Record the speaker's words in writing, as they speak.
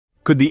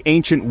Could the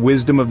ancient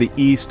wisdom of the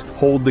East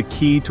hold the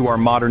key to our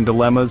modern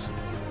dilemmas?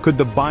 Could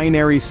the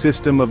binary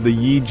system of the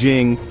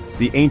Yi-Jing,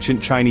 the ancient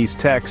Chinese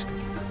text,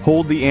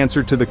 hold the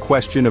answer to the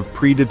question of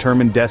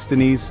predetermined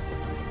destinies?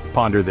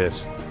 Ponder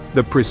this.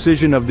 The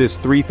precision of this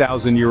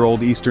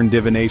 3,000-year-old Eastern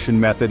divination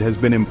method has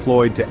been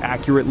employed to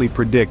accurately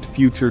predict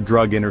future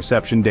drug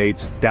interception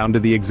dates down to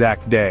the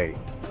exact day.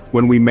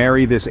 When we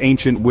marry this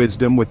ancient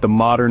wisdom with the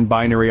modern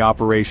binary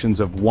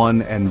operations of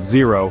 1 and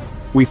 0,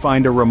 we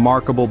find a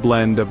remarkable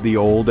blend of the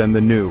old and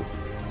the new.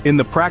 In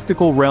the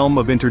practical realm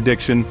of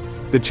interdiction,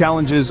 the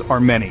challenges are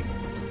many.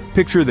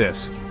 Picture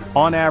this.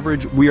 On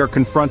average, we are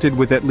confronted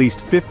with at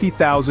least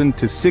 50,000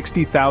 to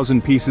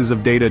 60,000 pieces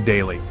of data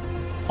daily.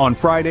 On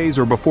Fridays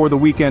or before the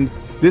weekend,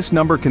 this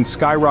number can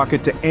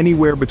skyrocket to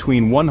anywhere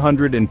between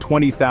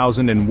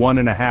 120,000 and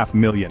 1.5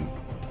 million.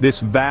 This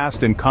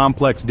vast and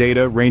complex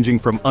data, ranging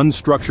from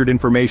unstructured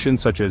information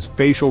such as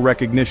facial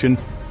recognition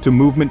to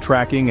movement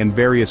tracking and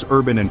various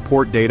urban and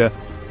port data,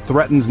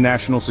 threatens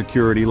national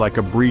security like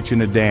a breach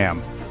in a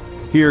dam.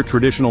 Here,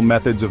 traditional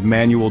methods of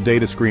manual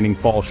data screening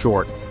fall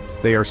short.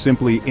 They are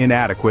simply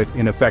inadequate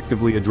in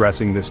effectively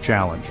addressing this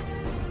challenge.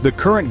 The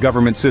current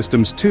government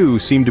systems too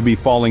seem to be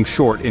falling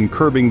short in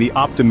curbing the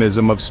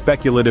optimism of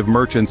speculative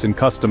merchants and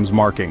customs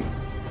marking.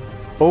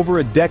 Over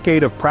a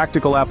decade of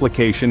practical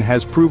application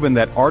has proven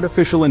that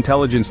artificial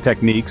intelligence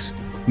techniques,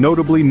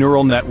 notably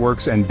neural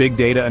networks and big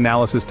data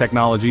analysis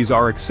technologies,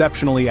 are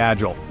exceptionally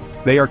agile.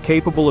 They are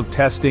capable of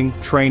testing,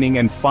 training,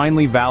 and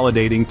finally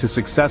validating to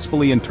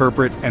successfully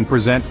interpret and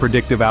present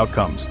predictive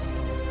outcomes.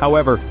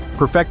 However,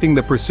 perfecting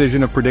the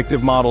precision of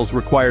predictive models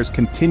requires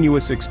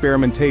continuous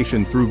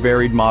experimentation through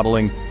varied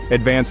modeling,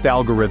 advanced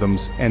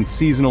algorithms, and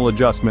seasonal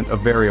adjustment of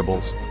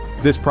variables.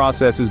 This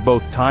process is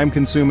both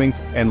time-consuming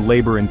and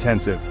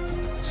labor-intensive.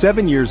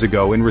 7 years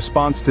ago, in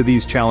response to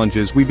these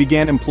challenges, we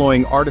began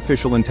employing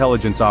artificial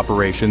intelligence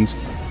operations,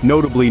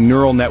 notably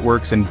neural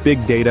networks and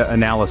big data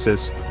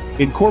analysis,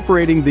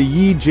 incorporating the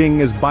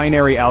Yi-Jing as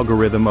binary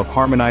algorithm of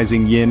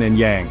harmonizing yin and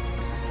yang.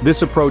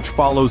 This approach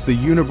follows the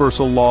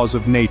universal laws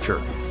of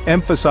nature,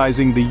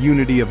 emphasizing the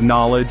unity of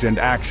knowledge and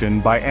action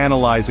by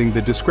analyzing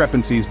the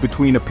discrepancies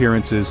between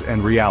appearances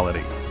and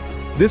reality.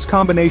 This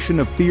combination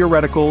of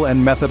theoretical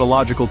and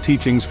methodological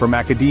teachings from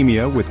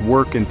academia with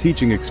work and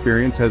teaching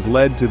experience has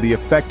led to the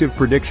effective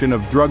prediction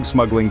of drug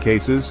smuggling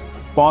cases,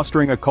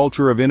 fostering a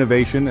culture of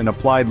innovation and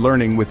applied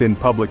learning within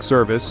public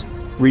service,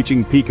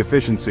 reaching peak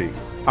efficiency.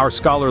 Our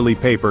scholarly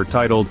paper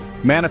titled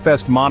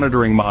 "Manifest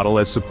Monitoring Model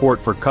as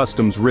Support for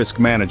Customs Risk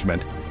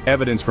Management: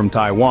 Evidence from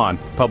Taiwan,"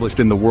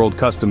 published in the World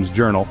Customs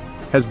Journal,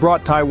 has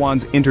brought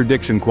Taiwan's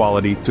interdiction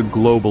quality to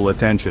global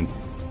attention.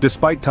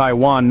 Despite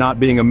Taiwan not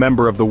being a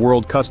member of the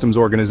World Customs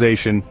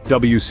Organization,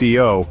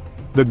 WCO,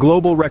 the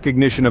global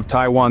recognition of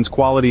Taiwan's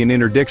quality and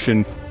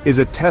interdiction is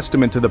a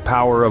testament to the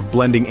power of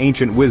blending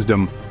ancient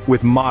wisdom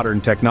with modern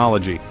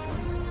technology.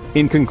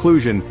 In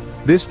conclusion,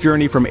 this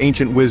journey from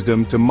ancient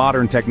wisdom to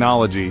modern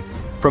technology,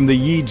 from the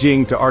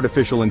Yi-Jing to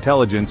artificial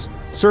intelligence,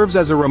 serves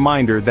as a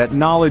reminder that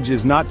knowledge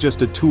is not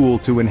just a tool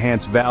to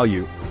enhance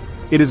value.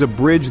 It is a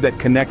bridge that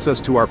connects us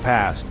to our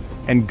past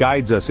and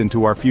guides us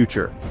into our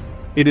future.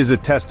 It is a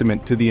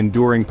testament to the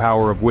enduring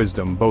power of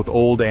wisdom, both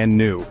old and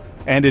new,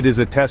 and it is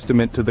a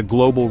testament to the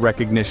global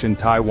recognition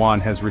Taiwan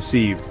has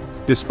received,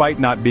 despite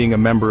not being a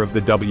member of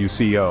the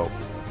WCO.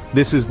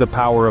 This is the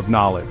power of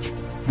knowledge.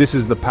 This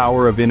is the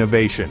power of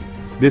innovation.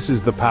 This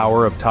is the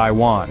power of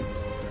Taiwan.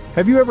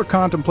 Have you ever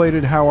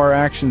contemplated how our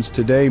actions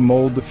today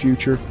mold the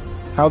future?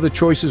 How the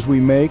choices we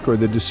make or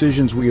the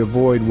decisions we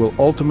avoid will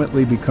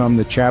ultimately become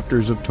the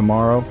chapters of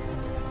tomorrow?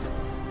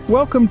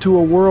 Welcome to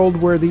a world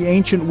where the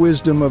ancient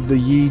wisdom of the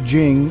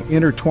Yi-Jing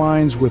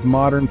intertwines with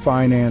modern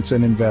finance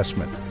and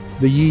investment.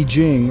 The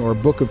Yi-Jing, or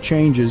Book of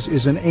Changes,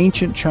 is an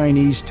ancient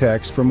Chinese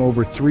text from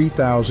over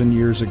 3,000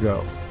 years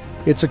ago.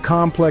 It's a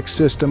complex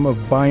system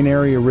of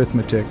binary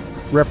arithmetic,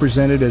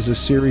 represented as a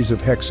series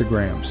of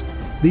hexagrams.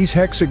 These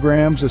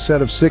hexagrams, a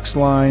set of 6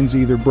 lines,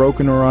 either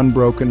broken or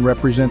unbroken,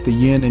 represent the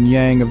yin and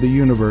yang of the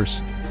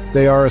universe.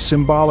 They are a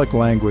symbolic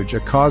language, a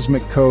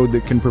cosmic code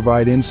that can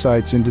provide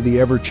insights into the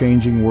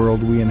ever-changing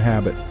world we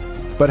inhabit.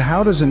 But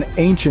how does an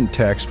ancient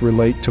text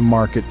relate to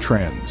market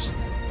trends?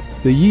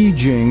 The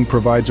Yi-Jing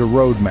provides a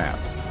roadmap,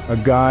 a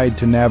guide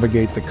to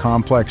navigate the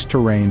complex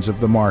terrains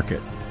of the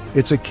market.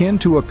 It's akin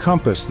to a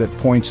compass that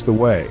points the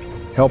way,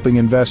 helping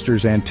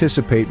investors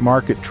anticipate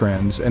market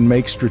trends and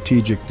make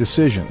strategic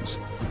decisions.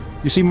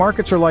 You see,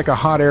 markets are like a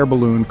hot air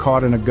balloon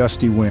caught in a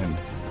gusty wind.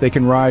 They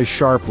can rise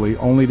sharply,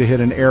 only to hit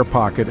an air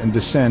pocket and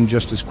descend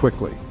just as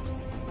quickly.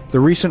 The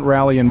recent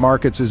rally in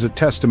markets is a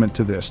testament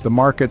to this. The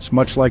markets,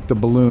 much like the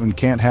balloon,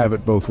 can't have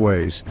it both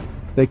ways.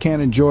 They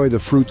can't enjoy the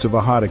fruits of a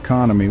hot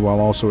economy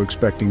while also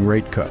expecting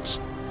rate cuts.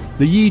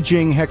 The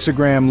Yi-Jing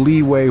hexagram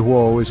Li Wei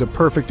Huo is a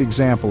perfect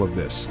example of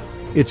this.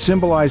 It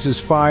symbolizes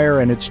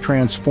fire and its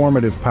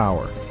transformative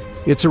power.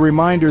 It's a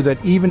reminder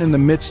that even in the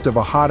midst of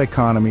a hot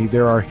economy,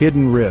 there are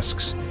hidden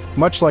risks,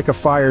 much like a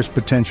fire's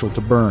potential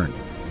to burn.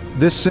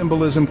 This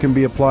symbolism can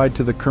be applied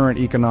to the current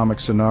economic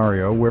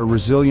scenario, where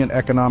resilient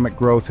economic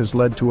growth has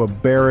led to a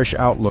bearish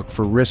outlook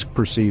for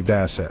risk-perceived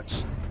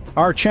assets.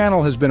 Our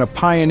channel has been a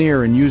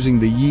pioneer in using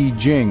the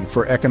Yi-Jing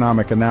for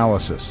economic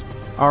analysis.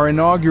 Our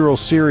inaugural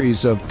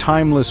series of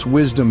timeless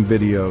wisdom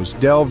videos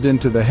delved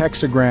into the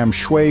hexagram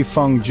Shui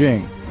Feng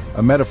Jing,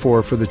 a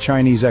metaphor for the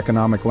Chinese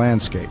economic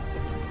landscape.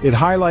 It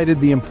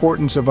highlighted the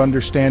importance of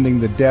understanding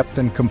the depth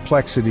and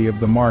complexity of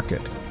the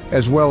market,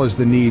 as well as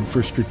the need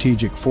for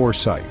strategic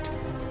foresight.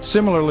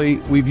 Similarly,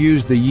 we've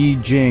used the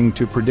Yi-Jing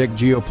to predict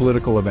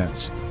geopolitical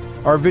events.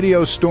 Our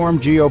videos Storm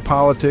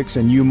Geopolitics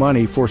and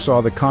U-Money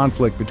foresaw the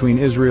conflict between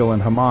Israel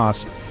and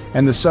Hamas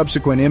and the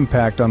subsequent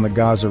impact on the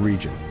Gaza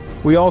region.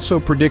 We also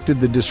predicted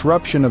the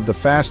disruption of the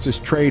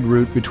fastest trade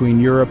route between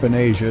Europe and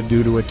Asia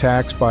due to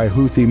attacks by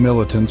Houthi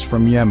militants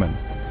from Yemen.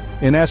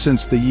 In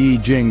essence, the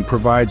Yi-Jing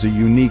provides a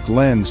unique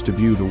lens to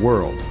view the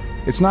world.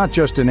 It's not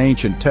just an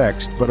ancient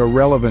text, but a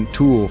relevant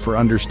tool for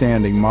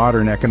understanding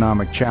modern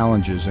economic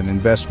challenges and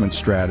investment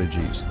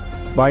strategies.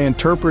 By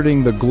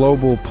interpreting the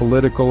global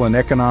political and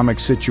economic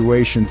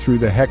situation through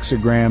the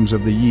hexagrams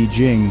of the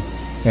Yi-Jing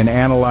and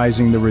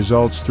analyzing the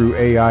results through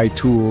AI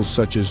tools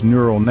such as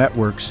neural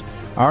networks,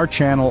 our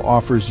channel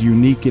offers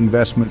unique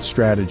investment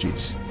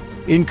strategies.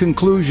 In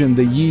conclusion,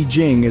 the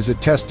Yi-Jing is a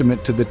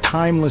testament to the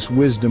timeless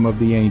wisdom of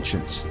the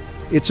ancients.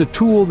 It's a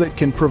tool that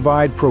can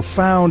provide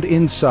profound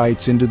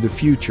insights into the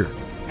future,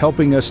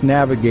 helping us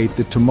navigate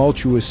the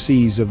tumultuous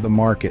seas of the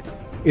market.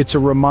 It's a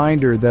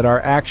reminder that our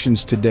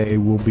actions today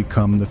will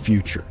become the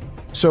future.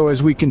 So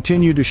as we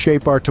continue to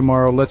shape our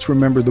tomorrow, let's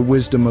remember the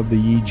wisdom of the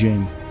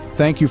Yi-Jing.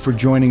 Thank you for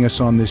joining us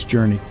on this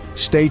journey.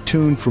 Stay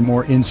tuned for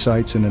more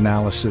insights and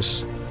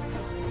analysis.